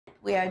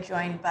we are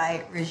joined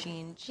by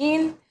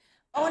RegineJéan,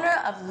 owner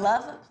of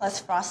Love Plus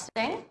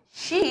Frosting.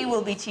 She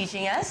will be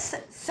teaching us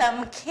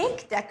some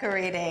cake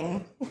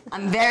decorating.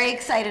 I'm very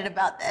excited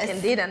about this.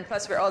 Indeed, and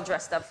plus we're all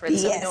dressed up for it,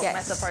 so Yes. we don't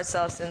mess up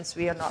ourselves since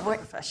we are not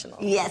professional.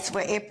 Yes,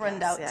 we're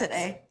aproned out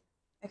today.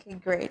 Okay,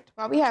 great.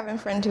 What we have in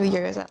front of you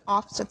here is an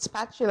offset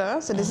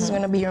spatula. So this is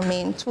going to be your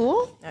main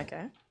tool.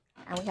 Okay.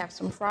 And we have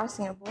some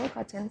frosting in a bowl.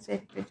 Kortensia,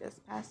 if you could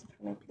just pass it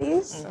for me,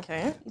 please.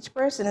 Okay. Each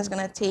person is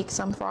going to take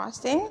some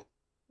frosting,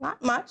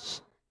 not much,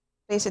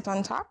 place it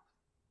on top.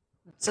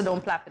 So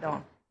don't plap it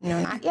on.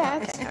 No, not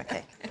yet. Okay,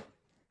 okay.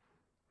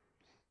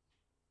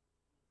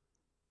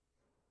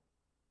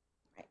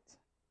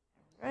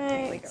 Right.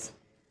 There we go.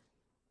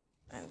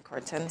 And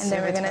Kortensia. And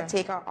then we're going to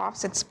take our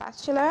offset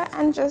spatula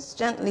and just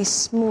gently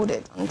smooth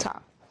it on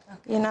top.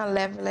 Okay. You know,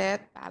 level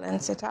it,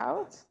 balance it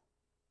out.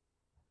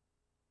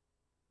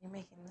 You're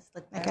making this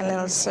look Make a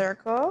little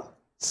circle,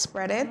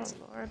 spread it.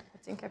 Oh, Lord, I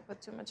think I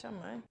put too much on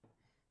mine.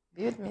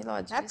 Build me,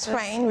 Lord That's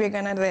Jesus. fine. We're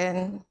going to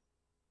then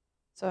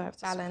So I have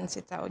to balance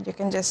it out. You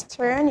can just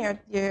turn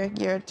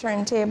your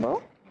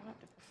turntable.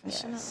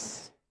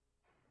 Yes.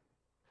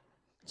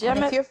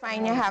 And if you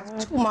find you have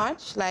too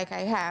much, like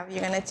I have,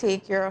 you're going to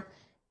take your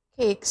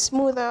cake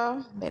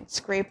smoother, bed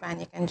scraper, and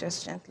you can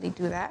just gently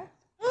do that.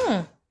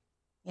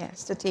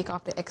 Yes, to take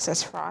off the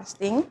excess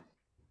frosting.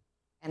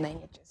 And then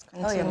you just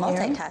continue. Oh, you're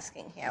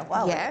multitasking here.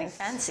 Wow, Yes. we're getting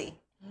fancy.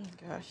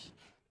 Oh, gosh.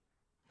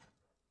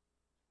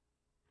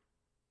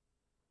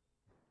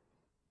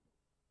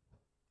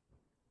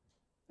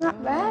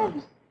 Not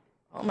bad.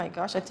 Oh my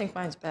gosh, I think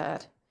mine's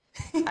bad.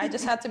 I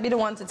just had to be the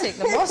one to take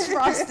the most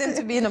frosting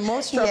to be in the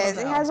most trouble. Yes,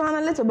 it now. has on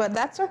a little, but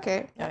that's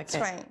okay. That's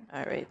Okay. fine.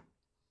 All right.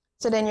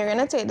 So then you're going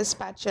to take the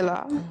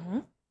spatula,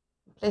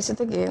 place it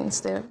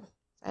against the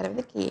side of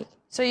the cake.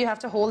 So you have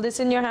to hold this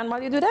in your hand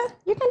while you do that?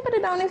 You can put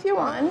it down if you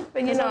want,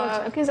 but you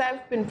know, because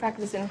I've been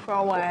practicing for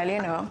a while,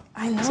 you know.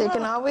 I know. So you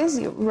can always,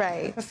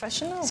 right.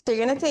 Professional. So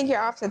you're going to take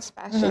your offset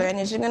spatula and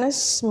you're just going to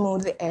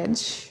smooth the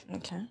edge,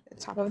 Okay. the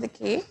top of the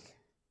cake.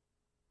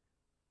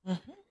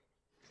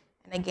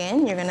 And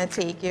again, you're going to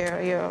take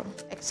your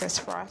excess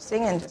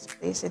frosting and just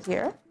place it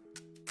here.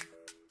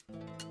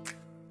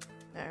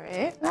 All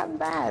right. Not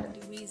bad.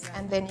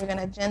 And then you're going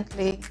to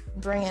gently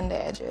bring in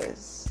the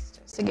edges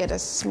just to get a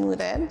smooth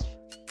edge.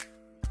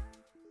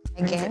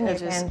 Again, you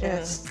can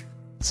just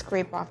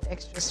scrape off the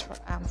extra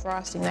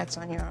frosting that's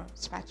on your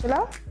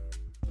spatula.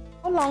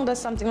 How long does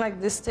something like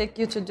this take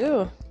you to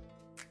do?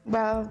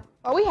 Well,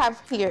 what we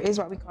have here is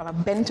what we call a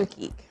bento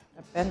cake.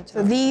 A bento.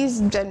 So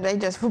these, they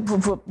just whoop,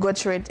 whoop, whoop, go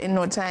through it in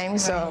no time.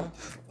 So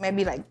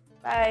maybe like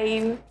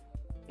 5.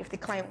 If the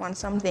client wants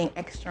something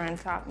extra on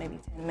top, maybe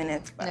 10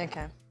 minutes. But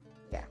Okay.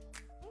 yeah.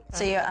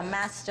 So you're a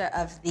master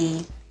of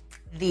the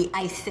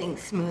icing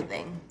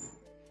smoothing.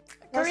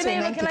 Karina,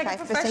 you're looking like a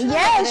professional.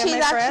 Yeah, over there, she's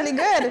my friend.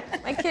 actually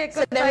good. My cake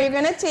So looks then like...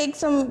 you're gonna take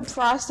some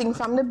frosting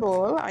from the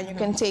bowl, or you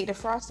can take the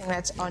frosting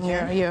that's on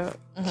your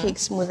cake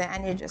smoother,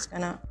 and you're just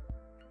gonna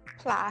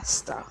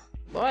plaster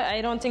Boy,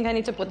 I don't think I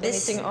need to put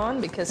anything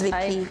on because the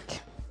I cake.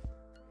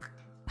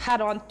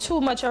 had on too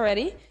much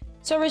already.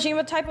 So, Regine,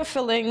 what type of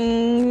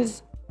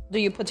fillings do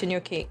you put in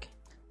your cake?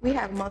 We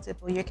have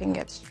multiple. You can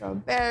get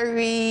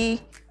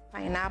strawberry,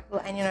 pineapple,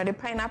 and you know the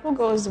pineapple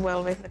goes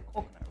well with the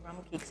coconut rum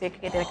cake. So you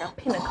can get like a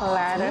pina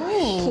colada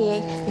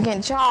cake. You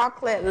get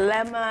chocolate,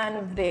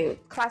 lemon, the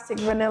classic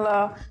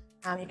vanilla.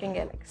 You can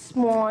get like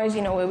s'mores,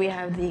 you know, where we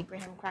have the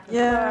graham cracker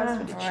crust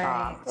with the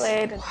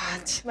chocolate and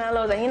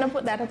marshmallows, and you know,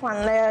 put that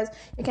upon layers.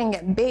 You can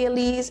get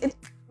Baileys. It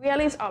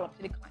really is all up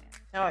to the client.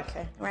 Oh,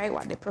 okay. Right,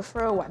 what they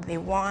prefer, what they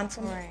want.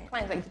 Some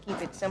clients like to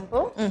keep it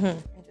simple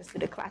and just do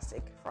the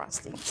classic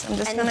frosting. So I'm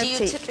just And gonna do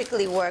you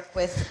typically work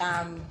with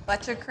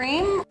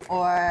buttercream,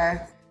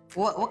 or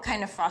what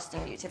kind of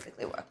frosting do you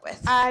typically work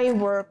with? I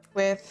work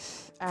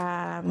with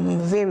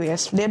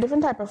various. There are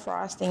different type of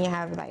frosting. You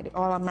have like the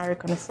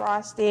all-American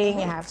frosting.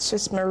 You have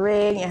Swiss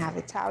meringue. You have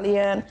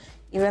Italian.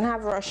 You even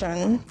have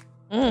Russian.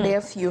 There are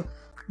a few.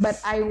 But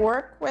I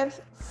work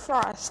with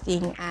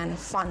frosting and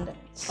fondant.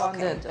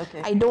 Fondant,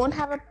 okay. I don't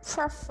have a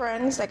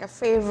preference, like a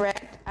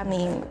favorite. I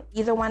mean,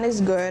 either one is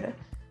good.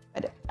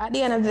 But at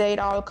the end of the day, it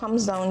all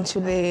comes down to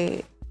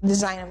the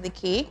design of the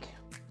cake.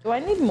 Do I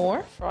need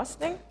more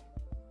frosting?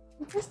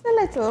 Just a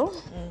little.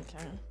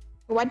 Okay.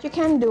 What you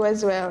can do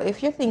as well,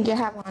 if you think you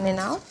have on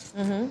enough,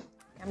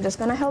 I'm just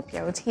gonna help you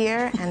out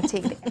here and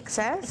take the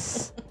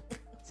excess.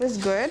 This is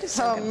good.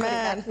 So you can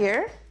put it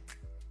here,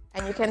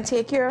 and you can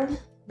take your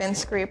bend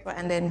scraper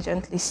and then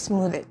gently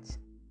smooth it.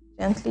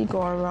 Gently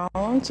go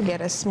around to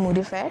get a smooth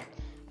effect,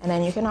 and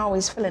then you can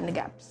always fill in the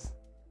gaps.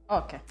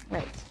 Okay.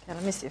 Right. Okay,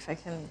 let me see if I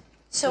can.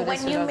 So do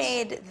this when you without-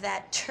 made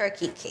that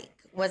turkey cake,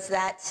 was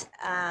that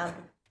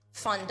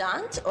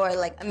fondant or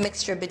like a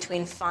mixture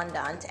between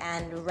fondant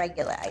and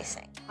regular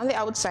icing? On the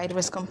outside it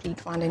was complete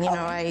fondant. You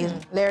know, I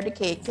layer the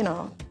cake, you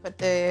know, put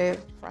the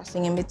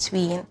frosting in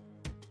between.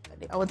 But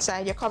the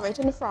outside, you cover it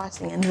in the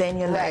frosting, and then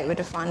you layer it with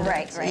the fondant.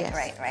 Right.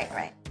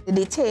 Yes. The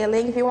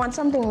detailing, if you want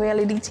something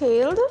really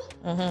detailed,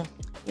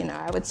 you know,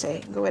 I would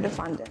say go with the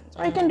fondant.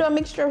 Or you can do a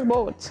mixture of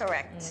both.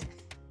 Correct.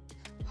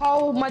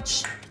 how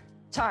much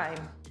time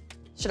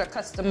should a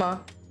customer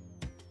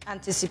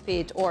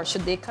anticipate, or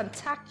should they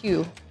contact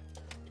you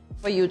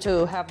for you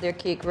to have their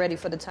cake ready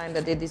for the time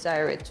that they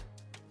desire it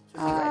to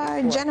be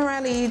ready for?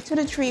 Generally 2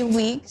 to 3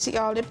 weeks. It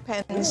all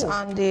depends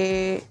on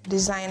the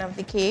design of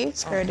the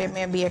cakes. Or there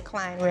may be a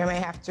client where I may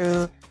have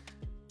to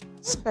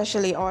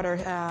specially order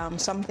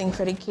something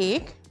for the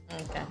cake.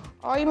 Okay.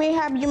 Or you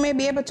may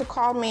be able to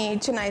call me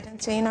tonight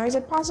and say, is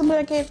it possible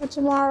a cake for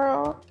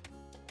tomorrow?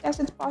 Yes,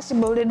 it's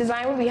possible. The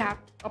design will be up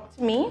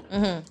to me,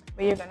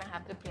 but you're gonna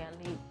have to pay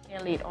a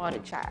late order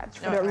charge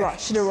for the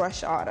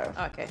rush order.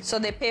 Okay. So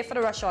they pay for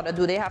the rush order.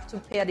 Do they have to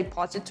pay a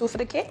deposit too for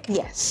the cake?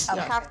 Yes, you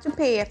have to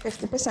pay a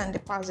 50%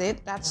 deposit.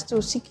 That's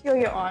to secure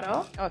your order.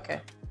 Okay.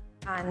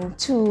 And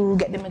to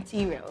get the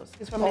materials.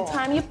 Because from the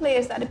time you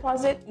place that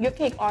deposit, your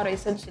cake order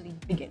essentially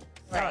begins.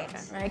 Right.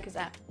 Right? Because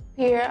I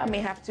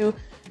may have to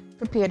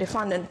prepare the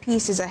fondant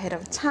pieces ahead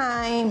of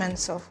time and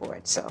so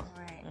forth. So,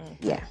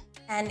 yeah.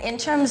 And in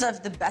terms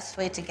of the best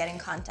way to get in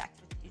contact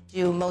with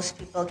you, do most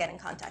people get in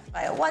contact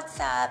via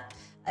WhatsApp?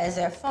 Is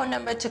there a phone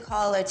number to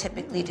call, or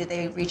typically do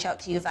they reach out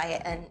to you via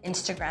an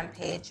Instagram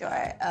page or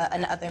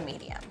another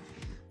medium?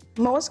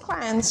 Most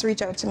clients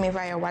reach out to me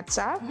via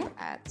WhatsApp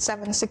at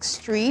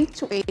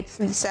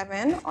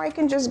 763-2837, or you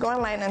can just go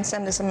online and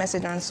send us a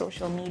message on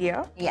social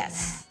media.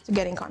 Yes. To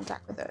get in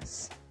contact with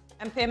us.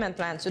 And payment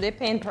plans, do they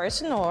pay in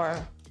person or?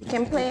 You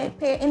can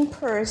pay in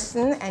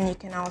person, and you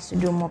can also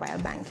do mobile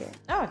banking.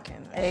 Oh, okay.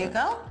 There you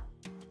go.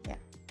 Yeah.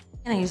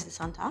 Can I use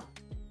this on top?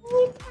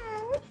 You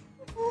can.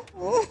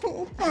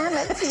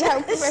 Let's see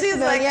how professional. She's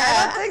like,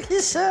 I don't think you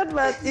should,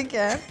 but you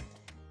can.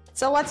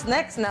 So what's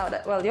next now?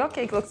 Well, your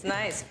cake looks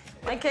nice.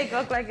 My cake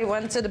looked like it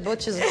went to the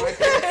butcher's market.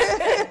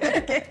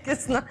 The cake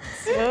is not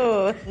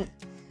smooth.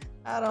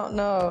 I don't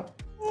know.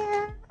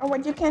 Yeah. Or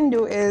what you can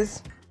do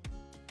is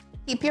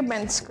keep your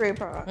bent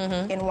scraper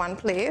in one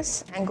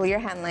place, angle your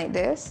hand like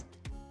this,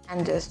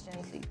 and just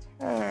gently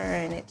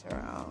turn it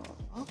around.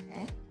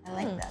 Okay, I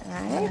like that.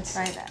 Right? I'm gonna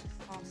try that.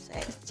 I'll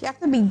say. You have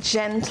to be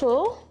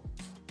gentle.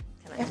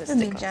 Can I You have just to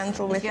be stick on?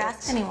 gentle If with you it.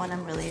 ask anyone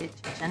I'm related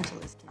to, gentle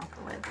is not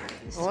the word they're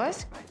used to What?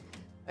 describe.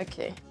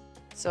 Okay,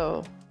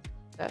 so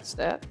that's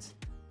that.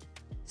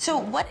 So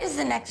what is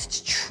the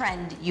next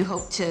trend you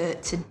hope to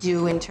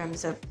do in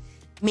terms of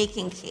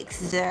making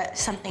cakes? Is there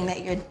something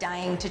that you're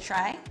dying to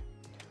try?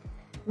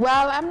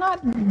 Well, I'm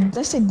not,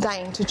 let's say,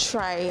 dying to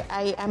try.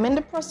 I am in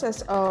the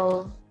process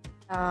of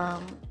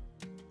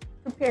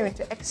preparing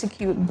to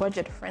execute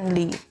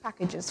budget-friendly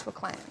packages for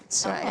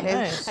clients. Right?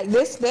 nice. Like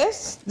this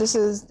is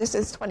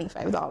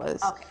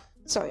 $25. Okay.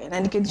 So, and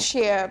then you can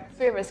share.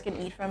 Favorites can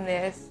eat from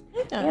this.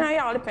 Yeah. It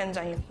all depends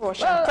on your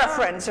portion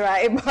preference,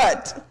 right?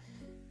 But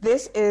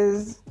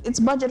it's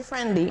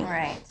budget-friendly.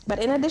 Right. But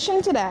in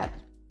addition to that,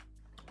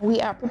 we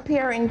are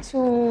preparing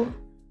to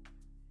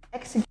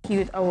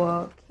execute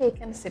our cake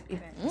and sip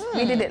event.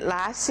 We did it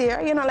last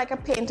year, like a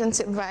paint and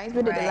sip vibe.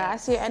 We did it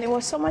last year, and it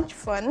was so much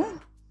fun.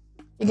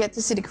 You get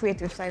to see the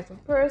creative side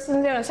of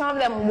persons. Some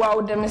of them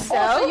wowed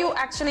themselves. So you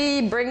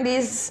actually bring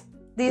these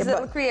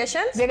little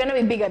creations? They're gonna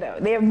be bigger though.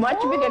 They're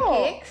much bigger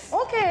cakes.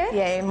 Okay.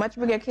 Yeah, much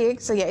bigger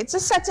cakes. So yeah, it's a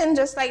setting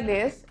just like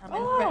this.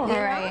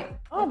 Right.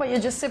 Oh, but you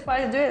just sip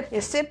while you do it.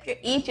 You sip, you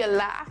eat, you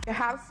laugh, you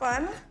have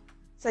fun.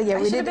 So yeah, I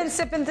we should have did. been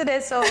sipping today,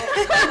 so when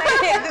my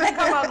cake didn't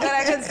come out good,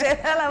 I could say,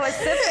 hell, I was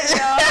sipping,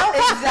 y'all.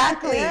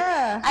 Exactly.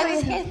 Yeah. I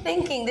was here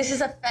thinking this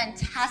is a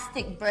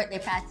fantastic birthday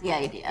party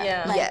idea.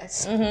 Yeah. Like,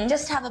 Yes.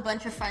 just have a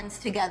bunch of friends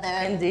together.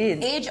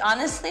 Indeed. Age,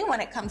 honestly,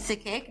 when it comes to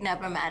cake,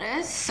 never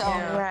matters. So,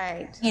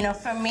 Right.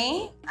 for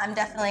me, I'm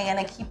definitely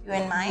gonna keep you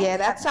in mind. Yeah,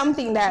 that's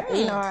something that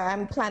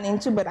I'm planning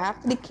to. But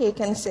after the cake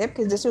and sip,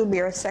 because this will be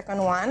our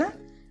second one,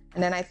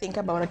 and then I think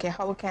about, okay,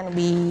 how can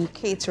we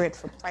cater it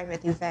for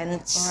private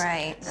events,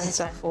 Right. and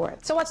so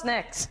forth. So what's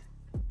next?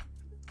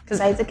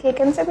 Besides the cake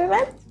and sip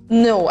event,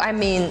 No, I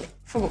mean,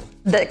 for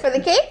the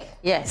cake,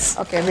 yes.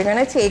 okay, we're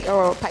gonna take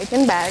our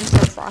piping bags,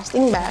 our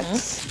frosting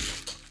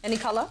bags. Any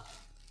color?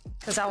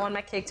 Because I want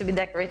my cake to be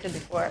decorated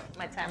before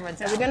my time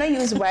runs out. We're gonna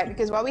use white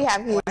because what we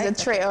have here is a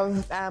tray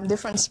of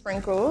different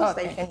sprinkles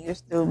that you can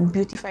use to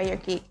beautify your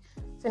cake.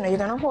 So now you're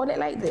gonna hold it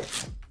like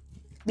this.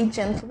 Be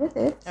gentle with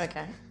it.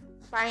 Okay.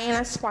 Find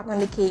a spot on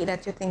the cake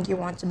that you think you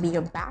want to be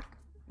your back.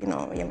 You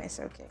may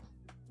say, okay,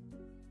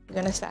 you're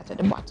gonna start at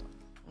the bottom,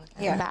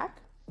 Yeah. back,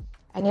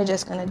 and you're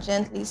just gonna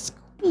gently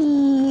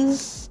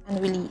squeeze and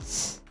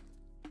release.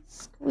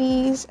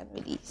 Squeeze and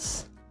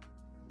release.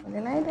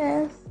 Something like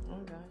this. Oh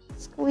gosh.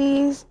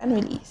 Squeeze and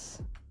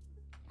release.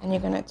 And you're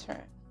gonna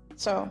turn.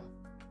 So,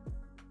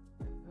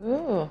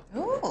 Ooh,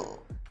 Ooh,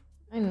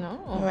 I know.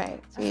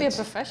 right. So I feel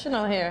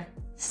professional here.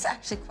 this is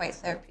actually quite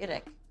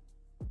therapeutic.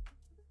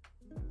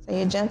 So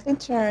you gently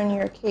turn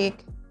your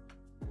cake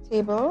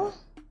table.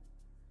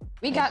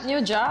 We got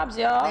new jobs,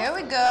 y'all. There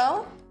we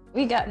go.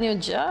 We got new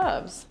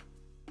jobs.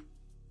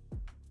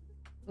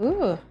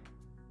 Ooh,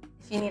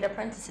 If you need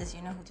apprentices,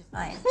 you know who to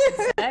find.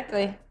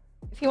 exactly.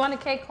 If you want a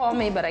cake, call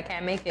me, but I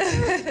can't make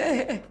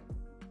it.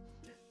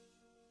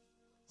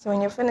 So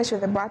when you're finished with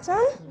the bottom,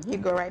 you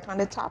go right on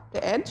the top,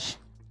 the edge,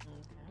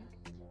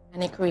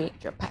 and you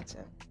create your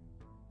pattern.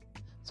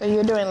 So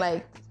you're doing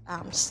like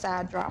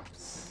star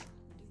drops.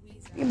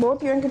 You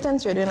both, you and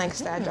Kortensia, you're doing like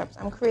star drops.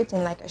 I'm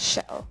creating like a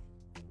shell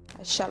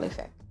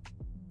effect.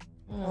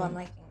 Oh, I'm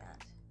liking that.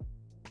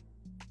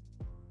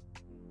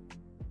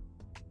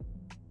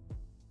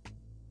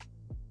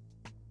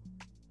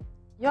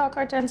 Yo,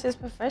 Kortensia is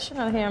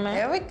professional here, man.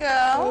 There we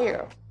go.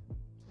 Here.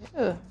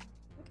 Ooh,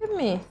 look at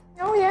me.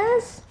 Oh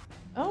yes.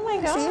 Oh my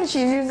See, gosh. she's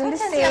using the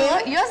Kortensia, same.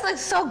 look, yours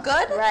looks so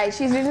good. Right,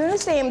 she's using the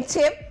same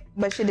tip,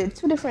 but she did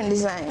 2 different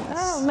designs.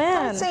 Oh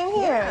man. Same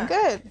here. Yeah.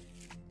 Good.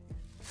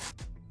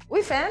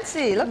 We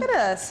fancy. Look at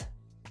us.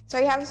 So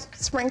you have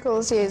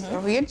sprinkles here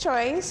of your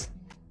choice.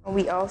 And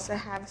we also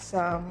have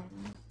some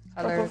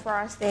purple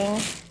frosting.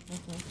 You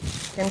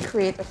can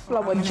create a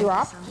flower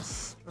drop.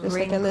 Just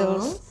like a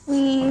little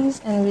squeeze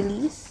and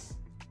release.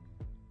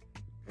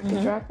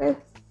 Drop it,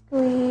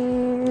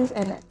 squeeze,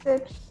 and that's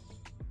it.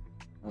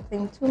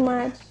 Nothing too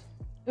much.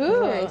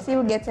 Ooh. Right, see,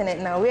 we're getting it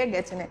now. We're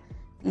getting it.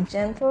 Be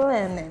gentle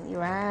and then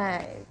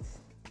right.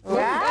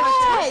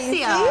 Right.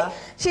 Kortensia.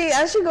 See,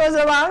 as she goes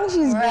along, she's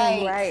being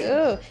Right. right.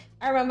 Ooh.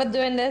 I remember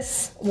doing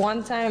this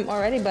one time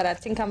already, but I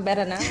think I'm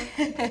better now.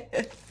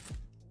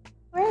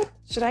 Right.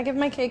 Should I give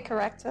my cake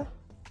corrector?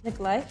 Nick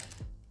Life?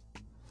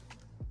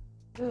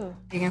 Ooh.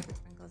 You're gonna put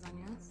sprinkles on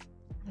yours?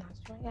 I'm not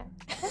sure yet.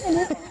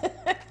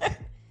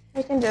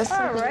 You can just,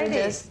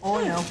 Alrighty. Oh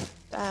no.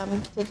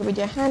 take it with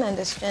your hand and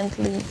just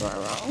gently go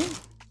around.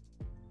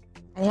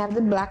 And you have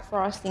the black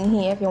frosting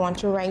here if you want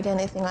to write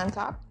anything on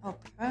top. Oh,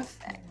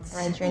 perfect.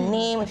 Write your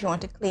name if you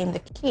want to claim the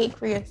cake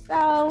for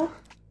yourself.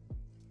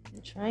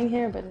 I'm trying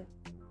here, but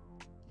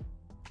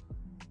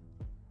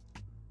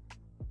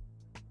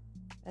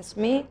that's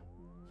me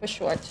for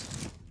short.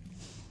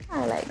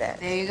 I like that.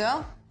 There you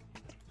go.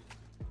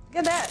 Look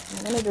at that.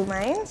 I'm gonna do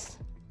mine.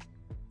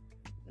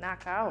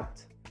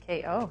 Knockout.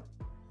 KO.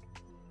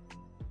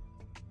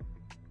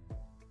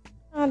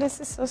 Oh, this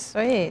is so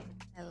sweet.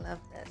 I love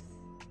this.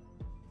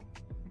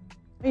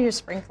 Are you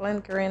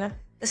sprinkling, Karina?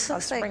 This I'll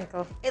looks like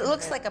sprinkle. it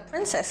looks like a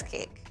princess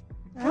cake.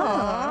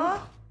 Aww.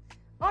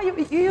 Oh, you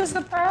use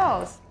the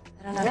pearls.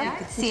 I don't know if you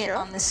could see it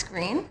on the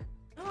screen.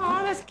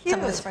 Oh, that's cute. Some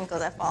of the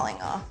sprinkles are falling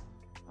off.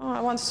 Oh,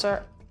 I want to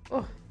start.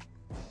 Oh.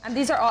 And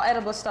these are all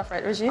edible stuff,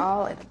 right, Regine?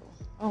 All edible.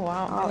 Oh,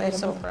 wow. all I'm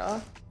so edible.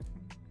 proud.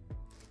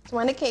 So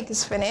when the cake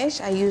is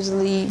finished, I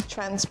usually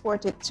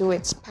transport it to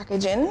its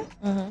packaging.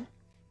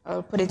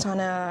 I'll put it on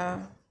a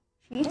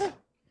sheet,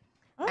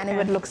 and it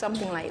would look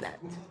something like that.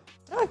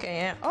 Okay,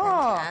 yeah.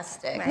 Oh,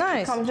 Fantastic. Right.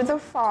 nice. It comes with a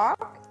fork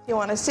if you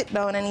want to sit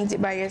down and eat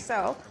it by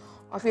yourself.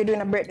 Or if you're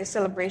doing a birthday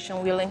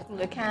celebration, we'll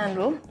include a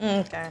candle.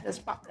 Okay.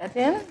 Just pop that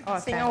in,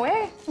 sing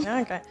away.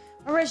 Okay.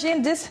 Well,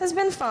 Regine, this has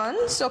been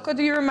fun. So could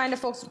you remind the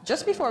folks,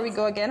 just before we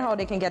go again, how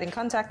they can get in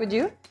contact with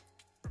you?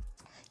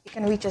 You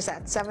can reach us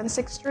at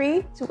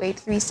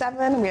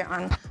 763-2837. We're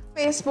on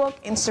Facebook,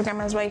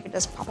 Instagram as well. You can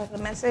just pop up a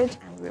message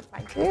and we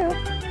reply to you.